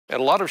And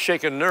a lot of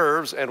shaken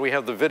nerves, and we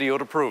have the video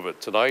to prove it.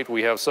 Tonight,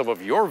 we have some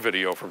of your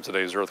video from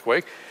today's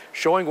earthquake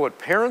showing what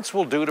parents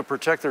will do to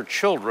protect their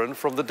children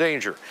from the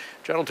danger.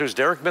 Channel 2's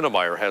Derek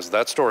Minemyer has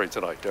that story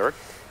tonight. Derek?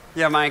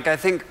 Yeah, Mike, I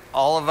think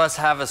all of us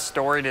have a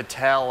story to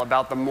tell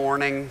about the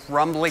morning,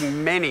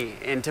 rumbling many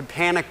into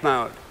panic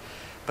mode.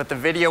 But the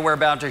video we're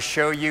about to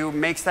show you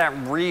makes that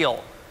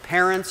real.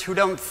 Parents who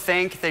don't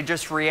think, they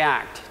just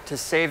react to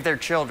save their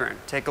children.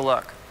 Take a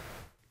look.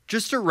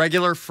 Just a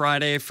regular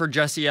Friday for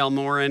Jesse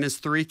Elmore and his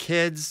 3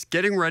 kids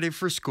getting ready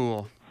for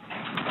school.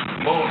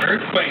 Oh,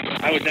 earthquake.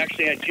 I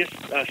just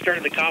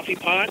started the coffee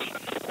pot,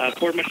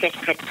 poured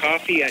myself a cup of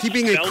coffee.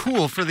 Keeping it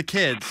cool for the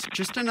kids.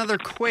 Just another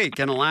quake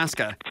in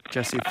Alaska,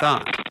 Jesse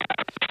thought.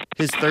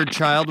 His 3rd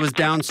child was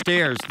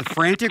downstairs. The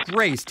frantic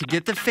race to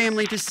get the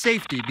family to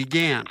safety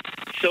began.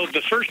 So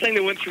the first thing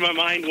that went through my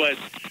mind was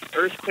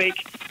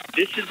earthquake.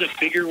 This is a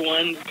bigger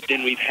one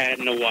than we've had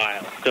in a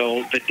while.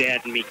 So the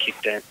dad and me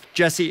kicked in.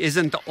 Jesse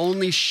isn't the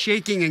only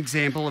shaking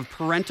example of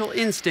parental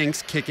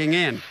instincts kicking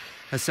in.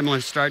 A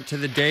similar start to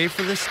the day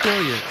for the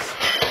Skillias.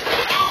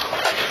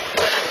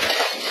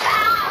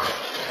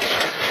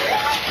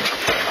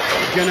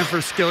 Jennifer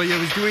Skillia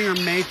was doing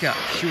her makeup.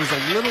 She was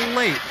a little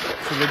late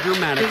for the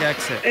dramatic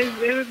exit.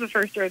 It was the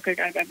first earthquake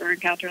I've ever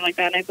encountered like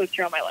that, and I've lived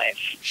through all my life.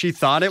 She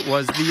thought it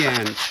was the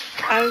end.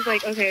 I was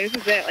like, okay,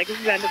 this is it. Like, this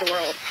is the end of the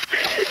world.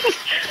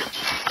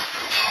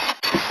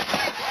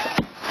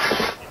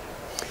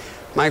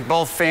 Mike,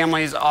 both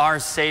families are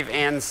safe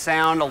and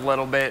sound, a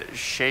little bit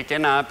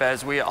shaken up,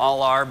 as we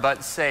all are,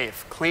 but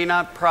safe.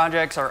 Cleanup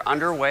projects are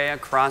underway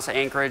across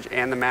Anchorage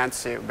and the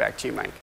Mat-Su. Back to you, Mike.